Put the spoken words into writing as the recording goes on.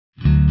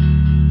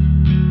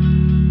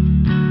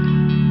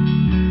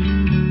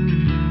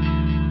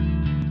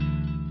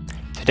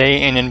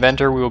Today in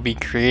Inventor we will be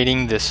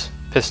creating this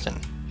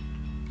piston.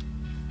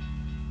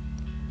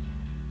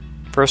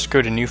 First,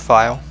 go to New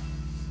File,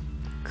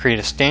 create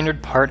a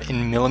standard part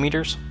in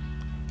millimeters,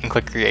 and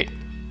click Create.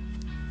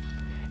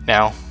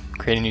 Now,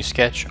 create a new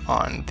sketch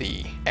on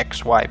the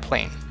XY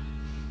plane.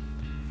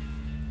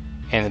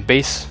 And the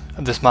base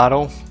of this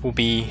model will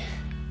be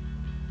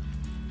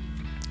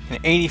an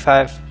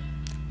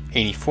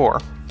 84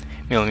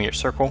 millimeter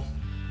circle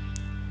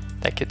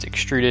that gets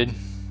extruded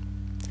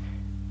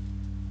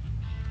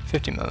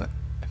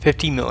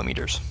 50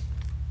 millimeters.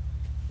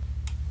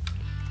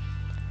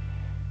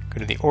 Go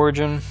to the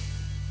origin,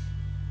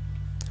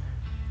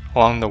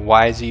 along the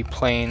YZ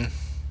plane,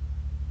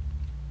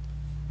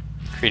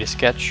 create a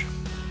sketch,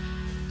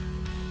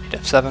 hit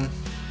F7,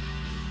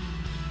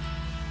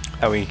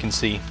 that way you can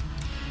see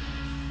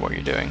what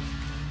you're doing.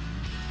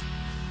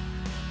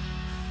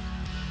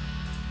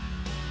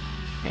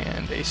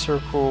 And a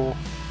circle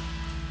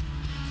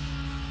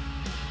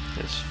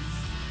is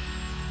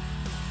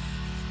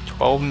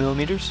 12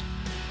 millimeters,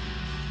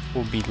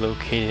 will be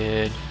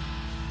located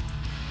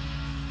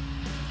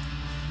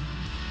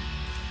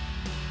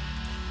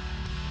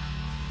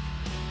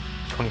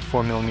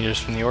 .24 millimeters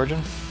from the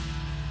origin.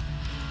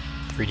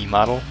 3D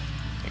model,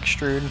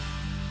 extrude.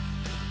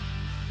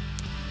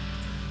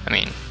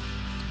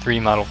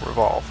 3D model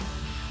revolve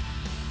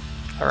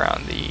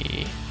around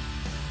the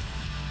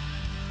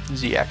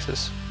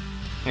Z-axis,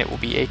 and it will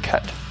be a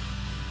cut.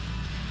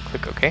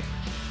 Click OK.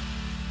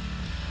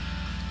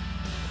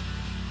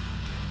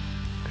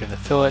 Go to the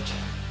fillet.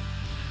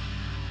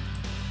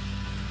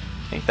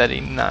 Make that a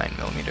 9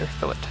 millimeter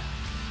fillet.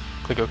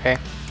 Click OK.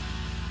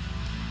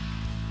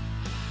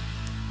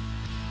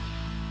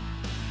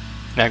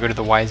 Now go to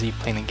the YZ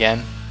plane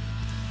again,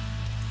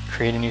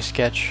 create a new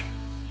sketch,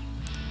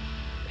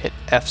 hit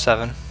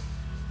F7,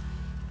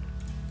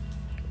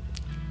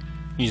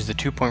 use the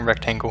 2-point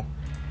rectangle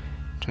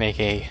to make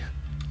a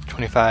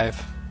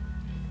 25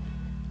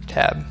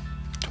 tab,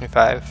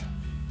 25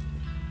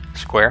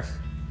 square.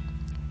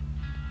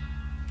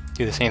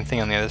 Do the same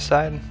thing on the other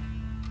side.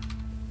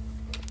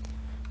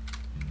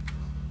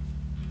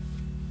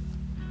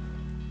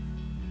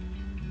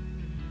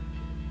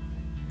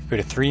 Go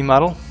to 3D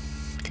model,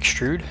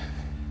 extrude,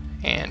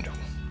 and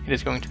it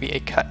is going to be a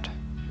cut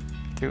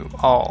through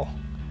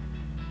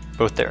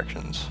both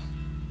directions.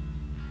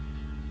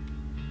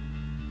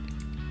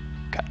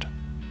 Cut.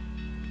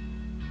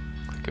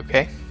 Click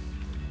OK.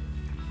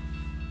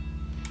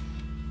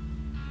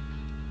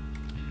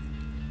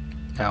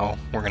 Now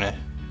we're going to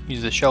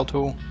use the shell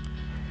tool,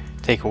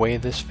 take away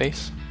this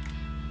face,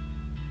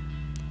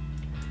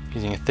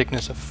 using a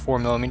thickness of 4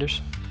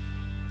 millimeters.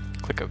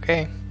 Click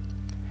OK.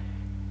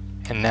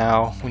 And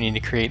now we need to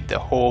create the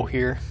hole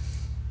here.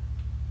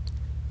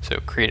 So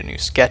create a new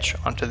sketch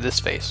onto this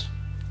face.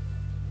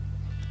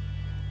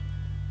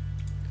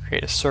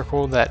 Create a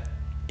circle that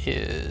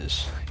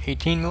is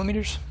 18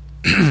 millimeters.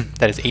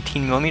 That is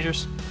 18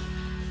 millimeters.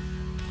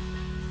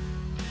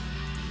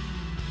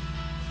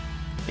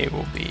 It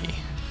will be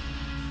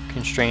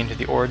constrained to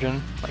the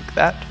origin like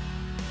that.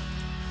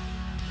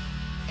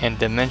 And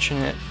dimension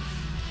it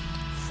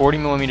 40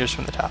 millimeters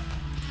from the top.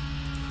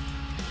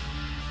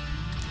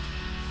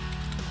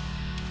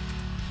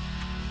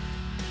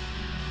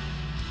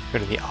 Go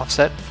to the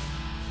offset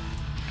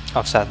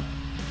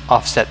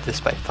this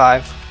by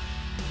 5.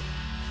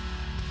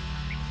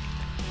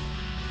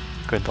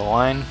 Go to the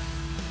line,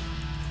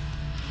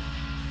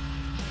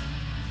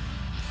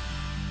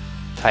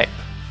 type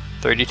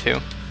 32,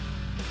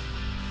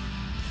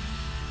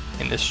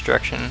 in this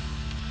direction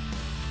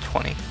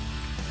 20,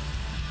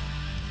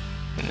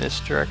 in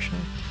this direction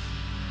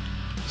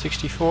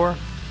 64,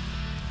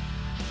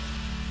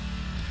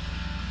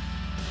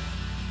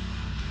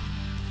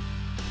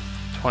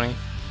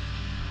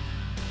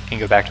 and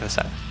go back to the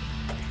center.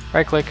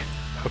 Right click,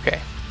 OK.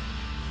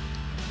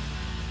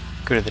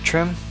 Go to the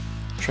trim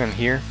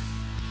here,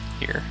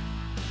 here,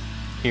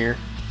 here,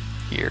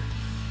 here,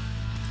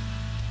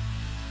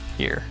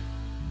 here.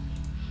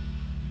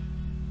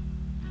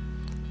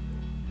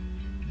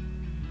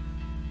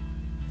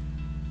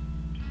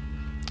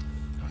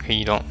 Okay,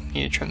 you don't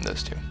need to trim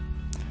those two.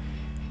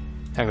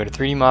 Now go to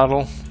 3D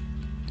model,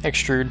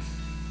 extrude,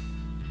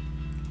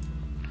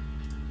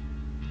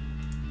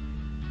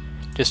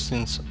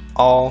 distance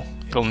all,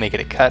 it'll make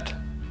it a cut.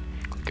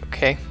 Click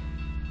OK.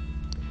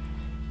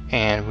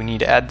 And we need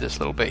to add this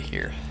little bit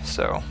here,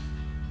 so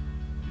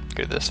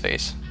go to this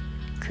face,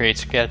 create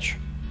sketch,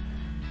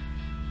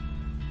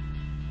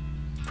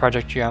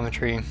 project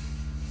geometry,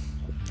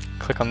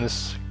 click on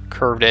this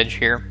curved edge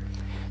here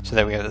so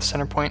that we have the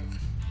center point.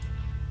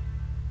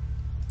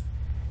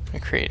 We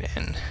create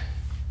an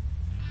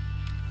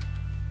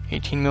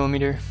 18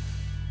 millimeter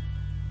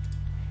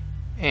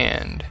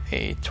and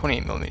a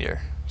 28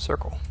 millimeter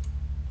circle.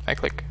 I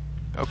click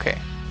OK.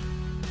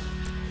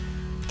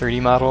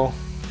 3D model,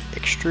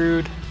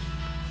 extrude,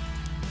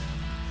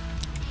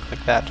 click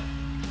that,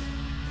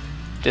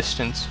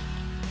 distance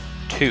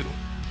 2.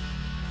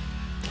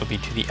 It'll be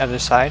to the other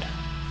side,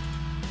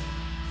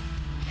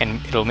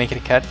 and it'll make it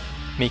a cut,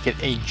 make it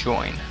a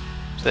join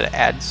so that it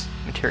adds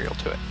material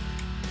to it.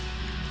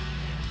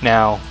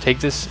 Now take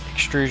this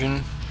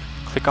extrusion,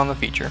 click on the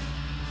feature,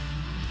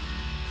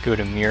 go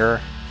to mirror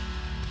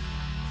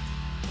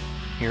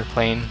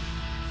plane,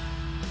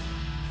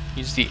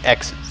 use the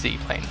XZ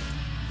plane,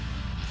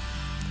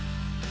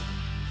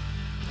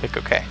 click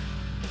OK.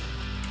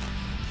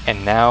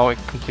 And now it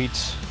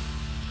completes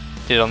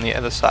it on the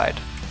other side.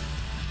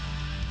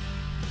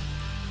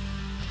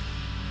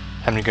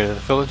 I'm going to go to the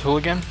filler tool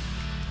again,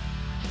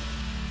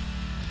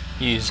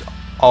 use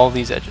all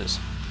these edges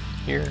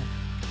here,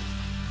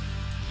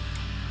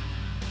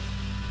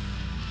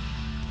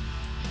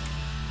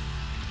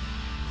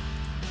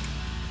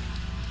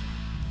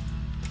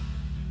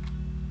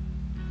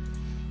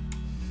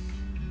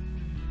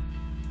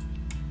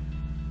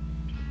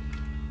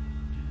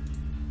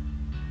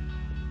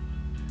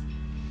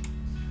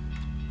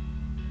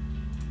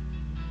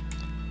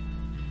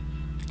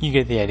 you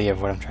get the idea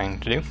of what I'm trying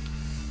to do.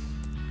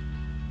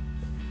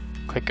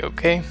 Click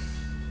OK.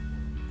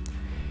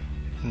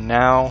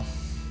 Now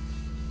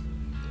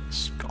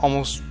it's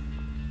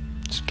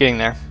getting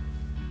there.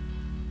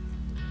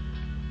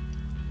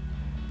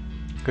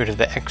 Go to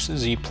the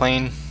XZ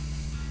plane,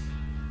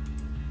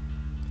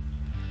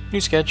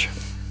 new sketch,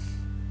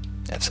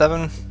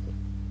 F7,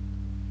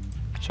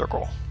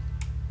 circle.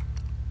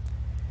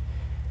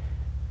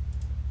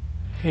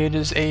 It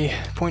is a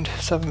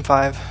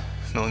 0.75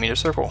 millimeter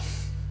circle.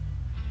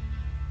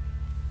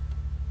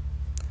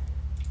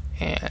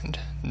 And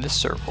this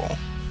circle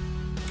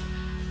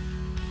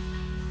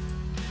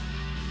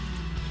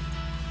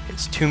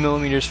is 2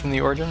 millimeters from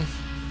the origin,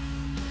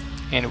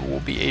 and it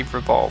will be a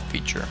revolve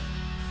feature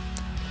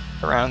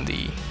around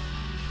the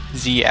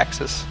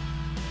Z-axis.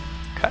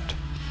 Cut.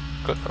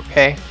 Click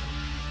OK.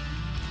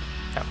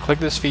 Now click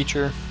this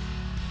feature,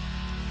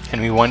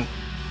 and we want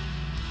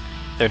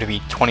there to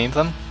be 20 of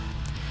them.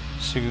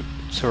 So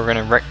we're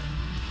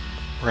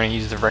gonna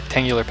use the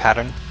rectangular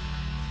pattern.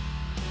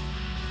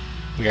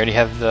 We already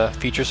have the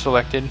feature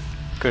selected.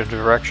 Go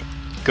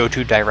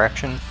to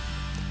direction,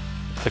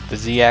 click the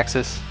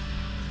Z-axis,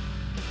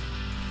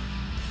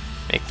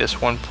 make this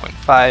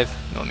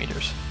 1.5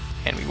 millimeters,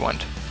 and we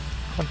want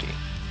 20.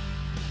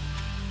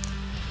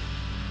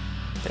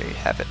 There you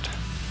have it.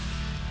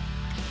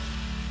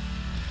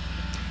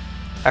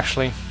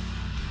 Actually,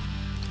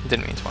 it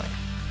didn't mean 20.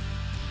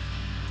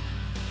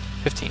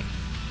 15.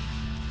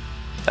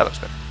 That looks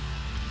better.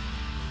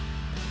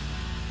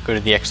 Go to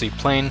the XZ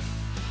plane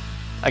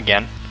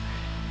again,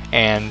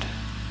 and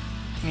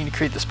you need to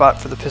create the spot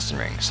for the piston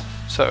rings.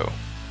 So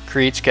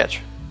create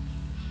sketch,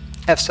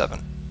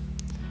 F7,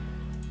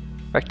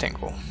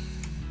 rectangle.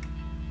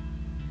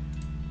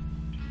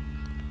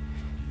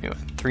 We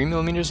want 3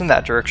 millimeters in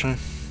that direction,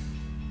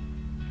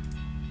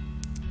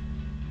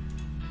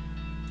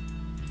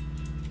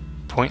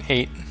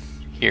 .8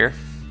 here,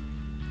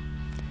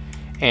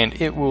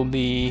 and it will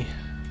be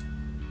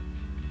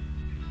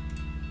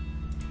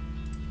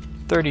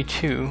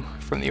 32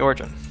 from the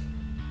origin.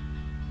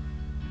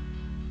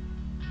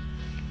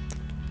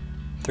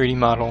 3D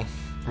model,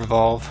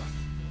 revolve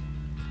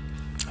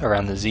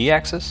around the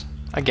Z-axis,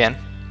 again,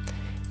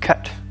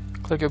 cut,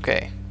 click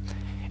OK,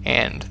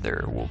 and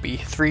there will be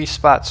 3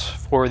 spots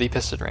for the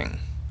piston ring.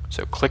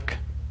 So click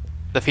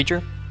the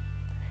feature,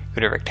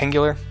 go to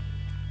rectangular,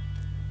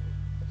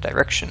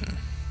 direction,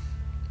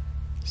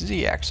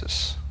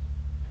 Z-axis,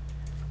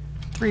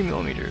 3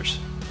 millimeters,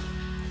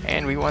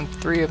 and we want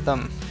 3 of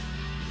them.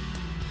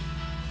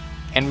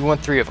 And we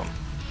want 3 of them.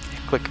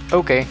 Click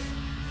OK,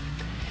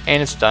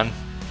 and it's done.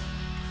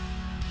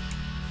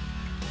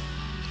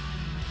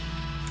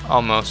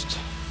 Almost.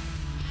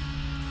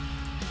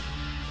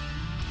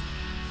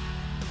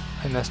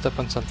 I messed up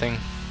on something.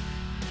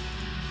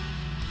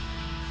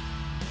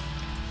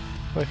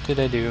 What did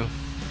I do?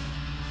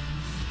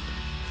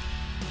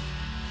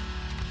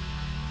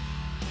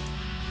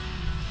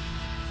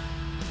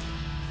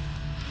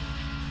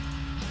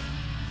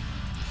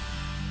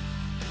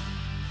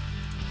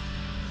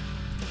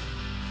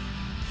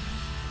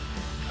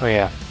 Oh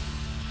yeah.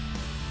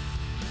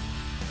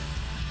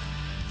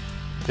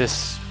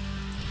 This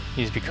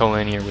needs to be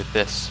collinear with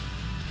this.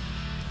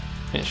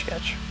 Finish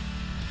sketch.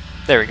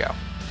 There we go.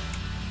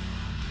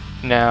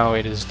 Now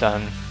it is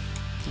done.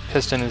 The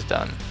piston is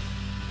done.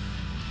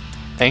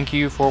 Thank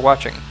you for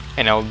watching,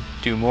 and I'll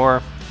do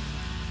more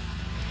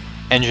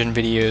engine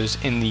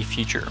videos in the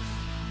future.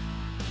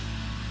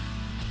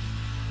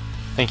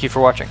 Thank you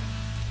for watching.